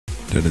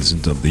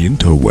denizens of the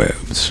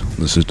interwebs.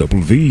 This is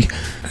Double V,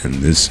 and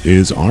this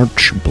is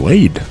Arche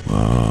Blade.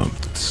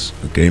 It's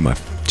a game I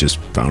just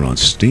found on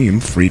Steam,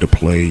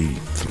 free-to-play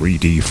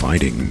 3D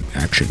fighting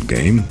action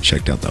game.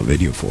 Checked out that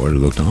video for it, it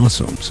looked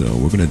awesome. So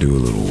we're gonna do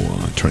a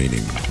little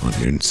training on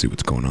here and see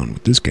what's going on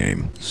with this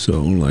game.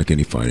 So, like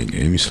any fighting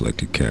game, you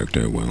select a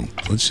character. Well,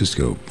 let's just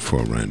go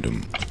for a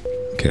random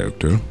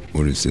character.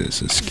 What is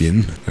this? A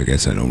skin? I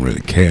guess I don't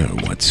really care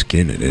what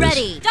skin it is.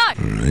 Ready, start!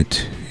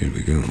 Alright, here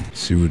we go.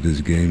 See what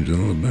this game's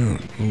all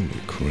about. Holy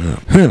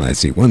crap. Well, I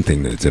see one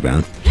thing that it's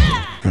about.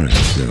 Alright,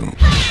 so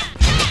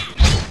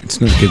it's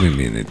not giving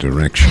me any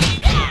direction,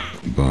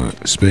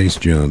 but space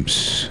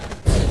jumps,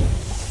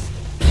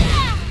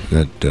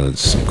 that does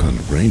some kind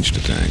of ranged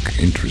attack.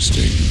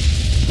 Interesting.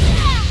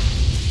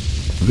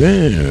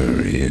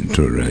 Very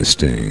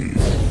interesting.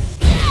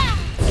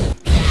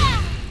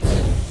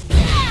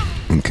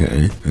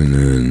 Okay, and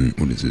then,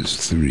 what is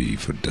this? 3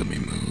 for dummy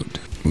mode.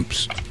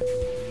 Oops.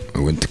 I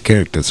went to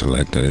character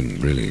select, I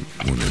didn't really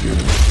want to do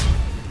that.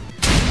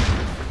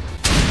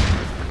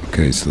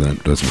 Okay, so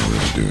that doesn't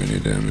really do any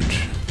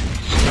damage.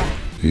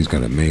 He's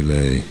got a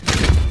melee,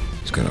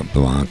 he's got a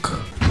block,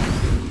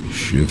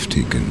 shift,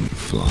 he can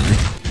fly.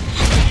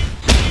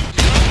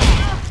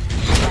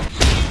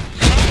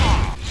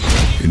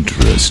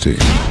 Interesting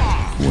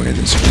way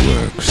this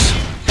works.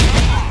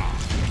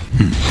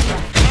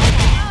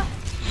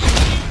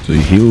 So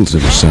he heals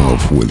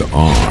himself with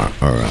R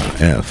or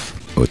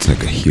F. Oh, it's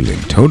like a healing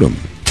totem.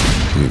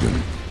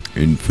 Even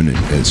infinite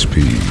SP.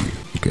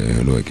 Okay,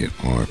 how do I get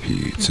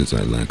RP? It says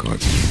I lack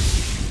RP.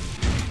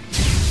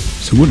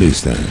 So what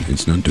is that?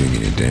 It's not doing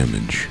any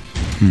damage.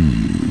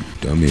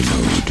 Dummy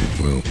mode.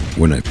 Well,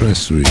 when I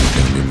press 3,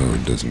 dummy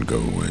mode doesn't go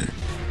away.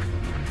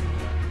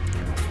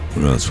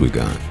 What else we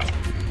got?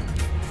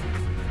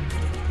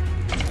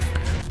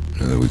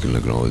 Now that we can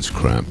look at all this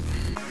crap.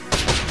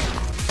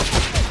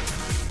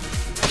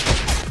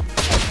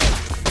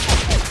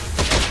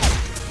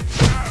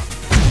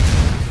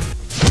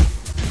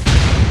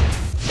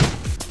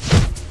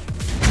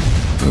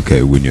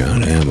 Okay, when you're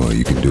out of ammo,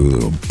 you can do a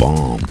little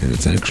bomb, and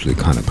it's actually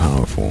kind of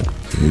powerful.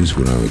 So here's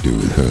what I would do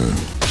with her.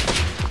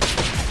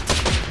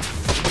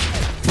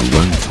 We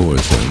run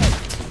towards them,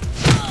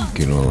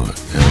 get all our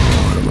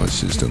ammo out of our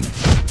system,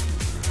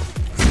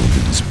 and we'll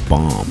do this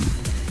bomb.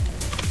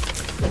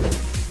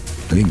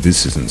 I think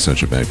this isn't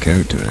such a bad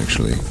character,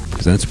 actually,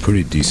 because that's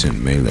pretty decent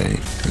melee,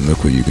 and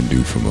look what you can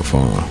do from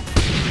afar.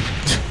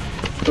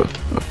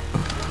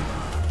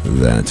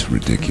 That's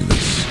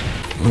ridiculous.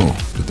 Oh,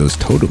 but those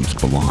totems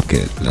block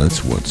it.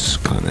 That's what's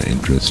kind of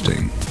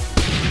interesting.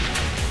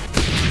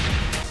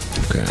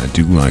 Okay, I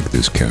do like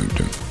this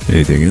character.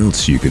 Anything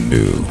else you can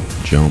do?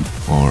 Jump,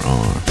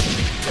 RR.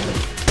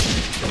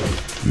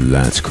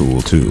 That's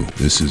cool too.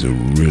 This is a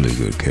really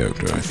good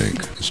character, I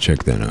think. Let's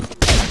check that out.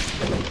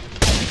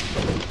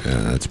 Yeah,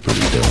 that's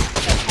pretty dope.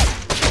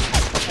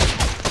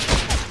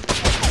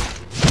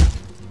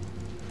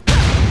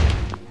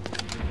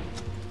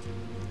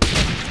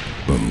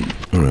 Boom.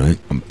 Alright,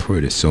 I'm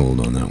pretty sold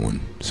on that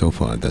one. So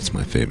far, that's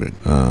my favorite.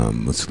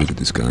 Let's look at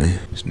this guy.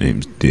 His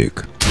name's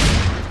Dick.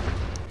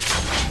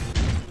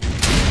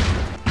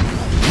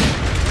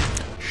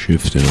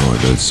 Shift and R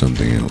does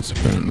something else,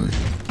 apparently.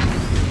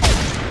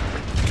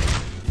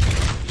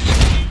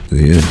 So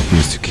yeah,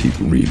 here's to keep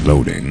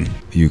reloading.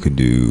 You can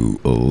do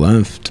a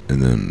left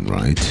and then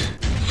right.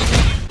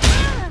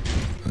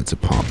 That's a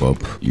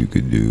pop-up. You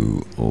could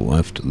do a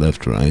left,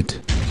 left, right.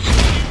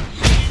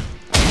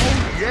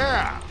 Oh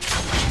yeah!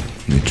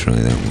 Let me try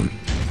that one.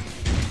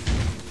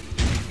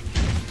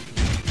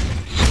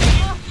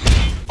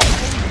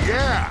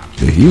 Yeah!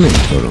 The healing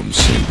totems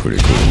seem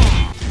pretty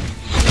cool.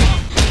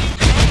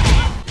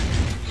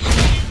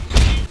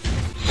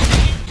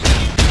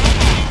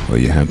 Well,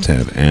 you have to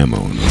have ammo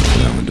in order for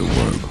that one to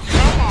work.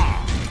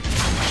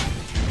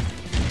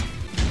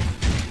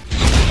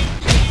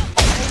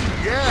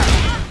 Yeah!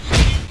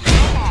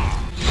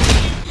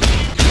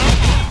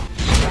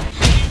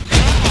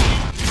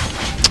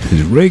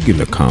 His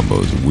regular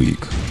combo is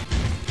weak,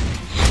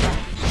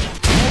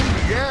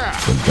 Yeah!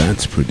 but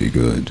that's pretty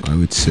good. I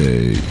would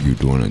say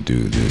you'd want to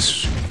do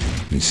this.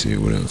 Let me see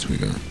what else we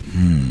got.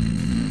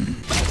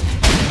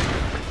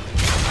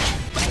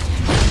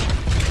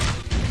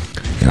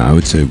 Yeah, I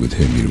would say with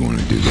him you'd want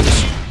to do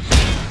this.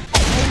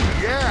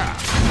 Yeah!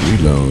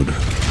 Reload.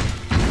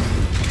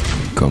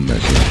 Come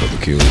back here for the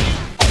kill.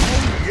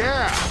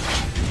 Yeah!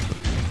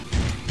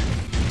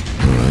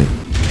 Alright.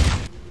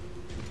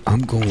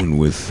 I'm going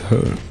with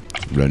her.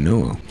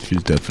 Renoa.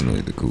 She's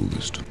definitely the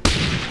coolest.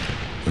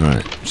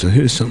 Alright, so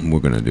here's something we're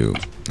gonna do.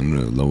 I'm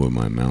gonna lower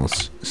my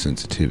mouse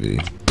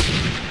sensitivity.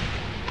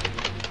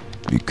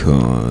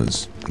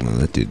 Because, well,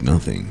 that did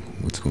nothing.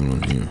 What's going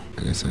on here?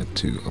 I guess I have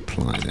to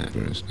apply that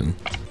first, huh?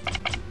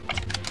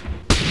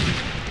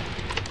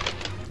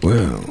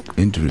 Well,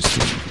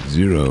 interesting.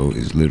 0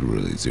 is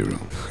literally 0.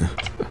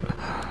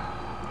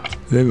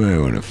 They might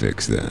want to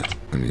fix that.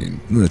 I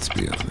mean, let's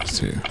be honest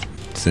here.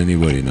 Does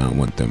anybody not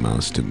want their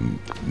mouse to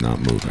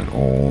not move at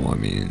all? I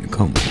mean,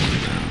 come on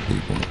now,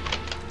 people.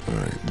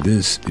 Alright,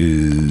 this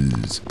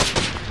is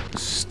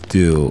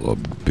still a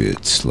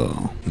bit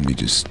slow. Let me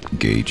just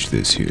gauge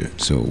this here.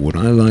 So what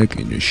I like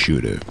in a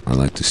shooter, I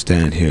like to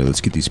stand here.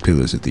 Let's get these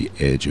pillars at the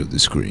edge of the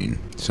screen.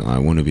 So I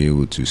want to be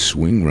able to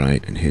swing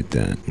right and hit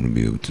that. I want to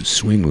be able to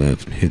swing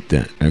left and hit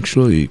that.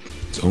 Actually,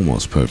 it's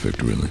almost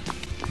perfect, really.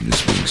 I'm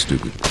just being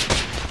stupid.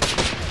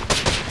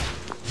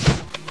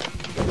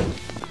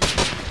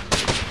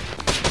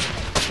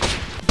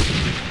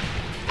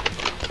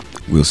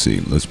 We'll see.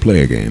 Let's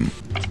play a game.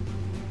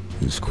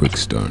 Just quick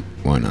start.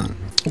 Why not?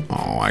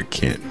 Oh, I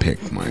can't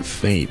pick my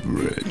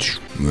favorite.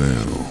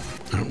 Well,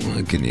 I don't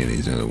like any of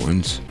these other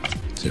ones.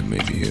 Except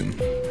maybe him.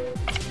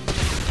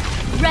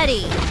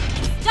 Ready.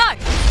 Start.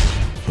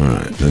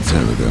 Alright, let's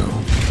have a go.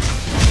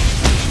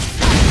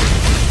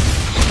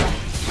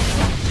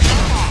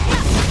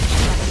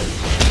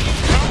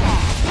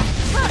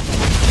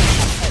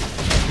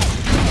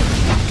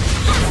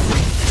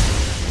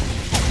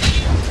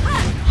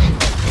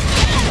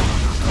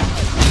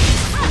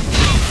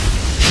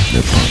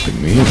 They're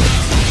popping me up.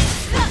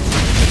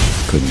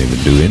 Couldn't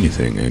even do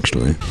anything,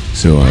 actually.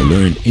 So I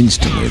learned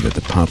instantly that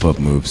the pop-up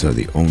moves are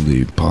the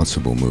only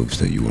possible moves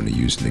that you want to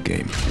use in the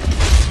game.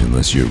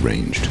 Unless you're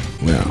ranged.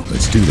 Well,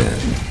 let's do that.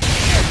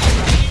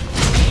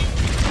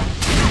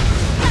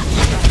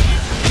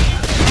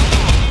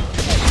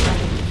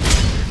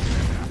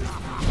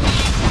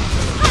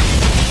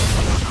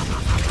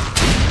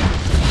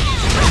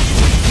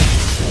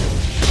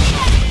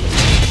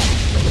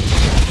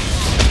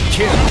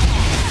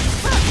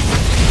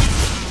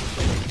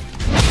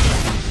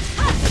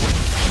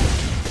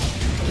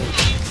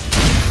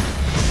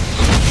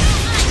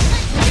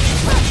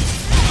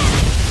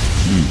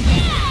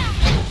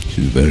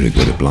 She's very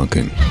good at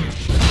blocking.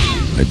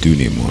 I do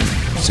need more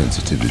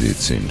sensitivity, it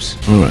seems.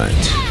 Alright,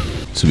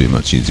 this will be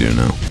much easier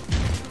now.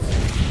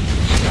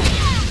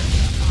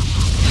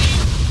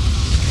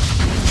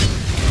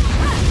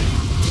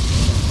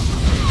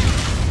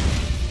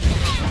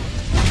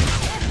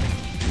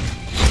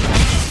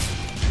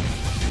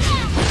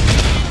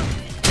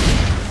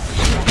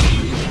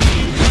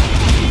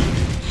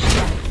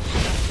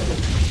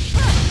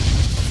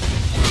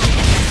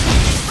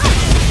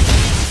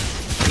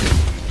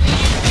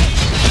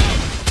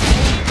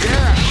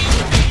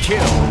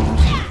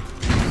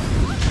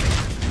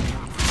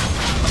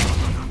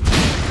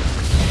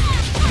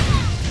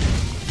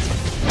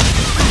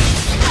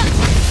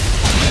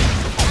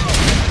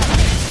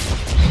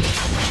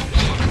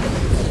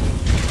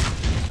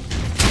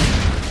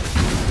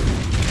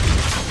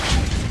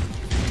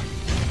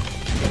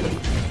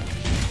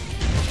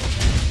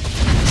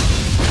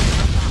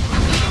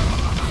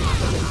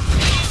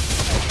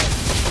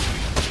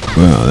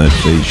 Wow, that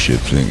phase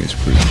shift thing is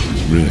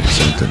really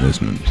something,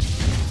 isn't it?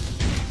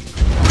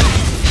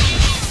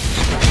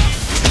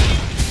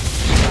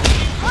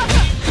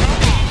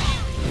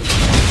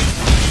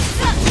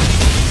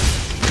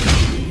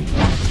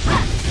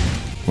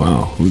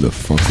 Wow, who the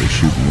fuck is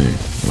shooting me?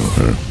 Oh,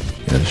 her.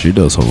 Yeah, she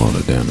does a lot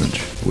of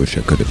damage. Wish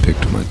I could have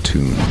picked my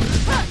tune,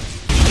 man.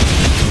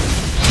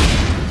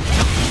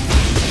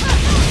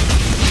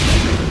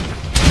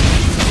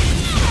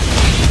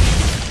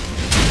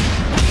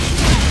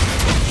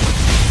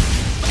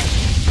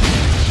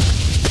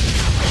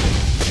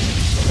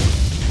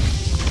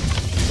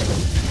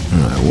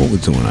 What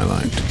was the one I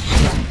liked?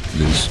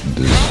 This,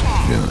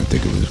 yeah, I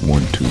think it was 1,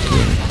 2, 3.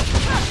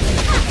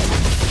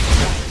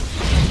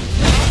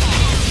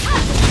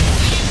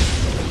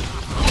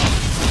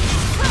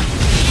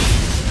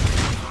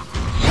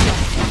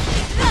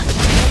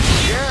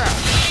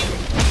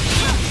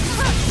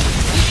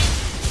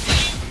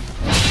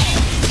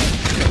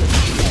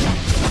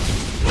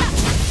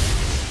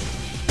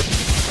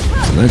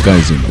 So that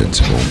guy's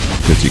invincible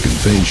because he can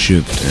phase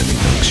shift and he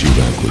knocks you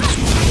back with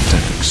normal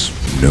attacks.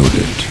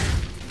 Noted.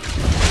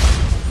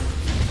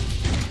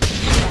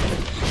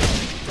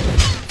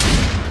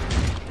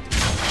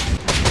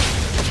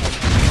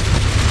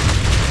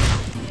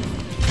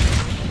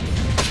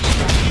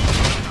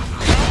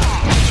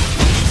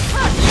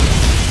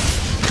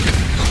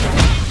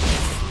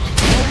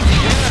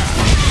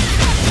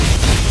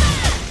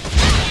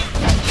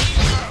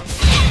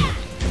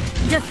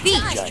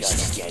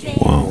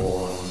 Wow.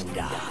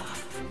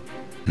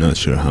 Not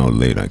sure how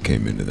late I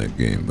came into that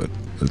game, but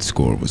that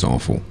score was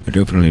awful. I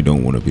definitely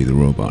don't want to be the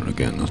robot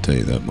again, I'll tell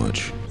you that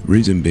much.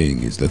 Reason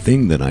being is the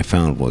thing that I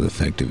found was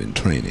effective in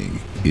training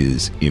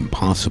is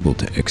impossible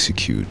to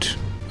execute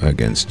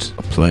against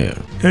a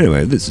player.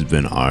 Anyway, this has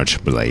been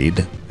Arche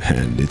Blade,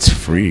 and it's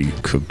free.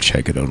 Go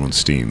check it out on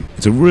Steam.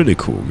 It's a really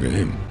cool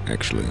game,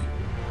 actually.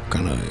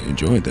 Kinda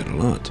enjoyed that a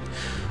lot.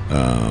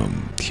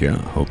 Yeah,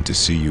 hope to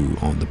see you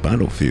on the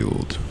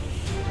battlefield.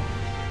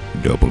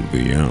 Double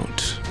V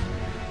out.